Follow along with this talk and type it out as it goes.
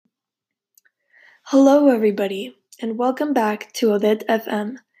Hello, everybody, and welcome back to Oded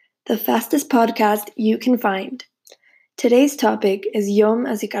FM, the fastest podcast you can find. Today's topic is Yom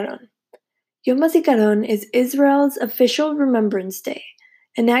Haazikaron. Yom Haazikaron is Israel's official Remembrance Day,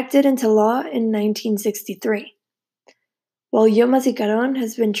 enacted into law in 1963. While Yom Haazikaron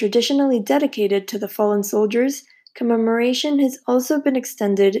has been traditionally dedicated to the fallen soldiers, commemoration has also been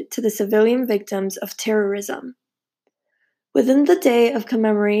extended to the civilian victims of terrorism. Within the day of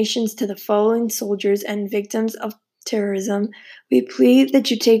commemorations to the fallen soldiers and victims of terrorism, we plead that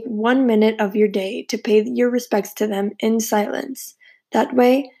you take 1 minute of your day to pay your respects to them in silence. That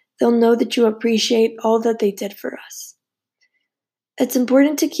way, they'll know that you appreciate all that they did for us. It's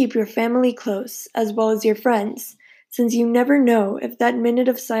important to keep your family close, as well as your friends, since you never know if that minute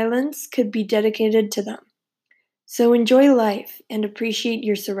of silence could be dedicated to them. So enjoy life and appreciate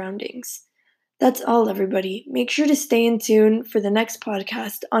your surroundings. That's all, everybody. Make sure to stay in tune for the next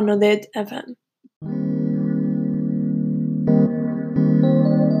podcast on Oded FM.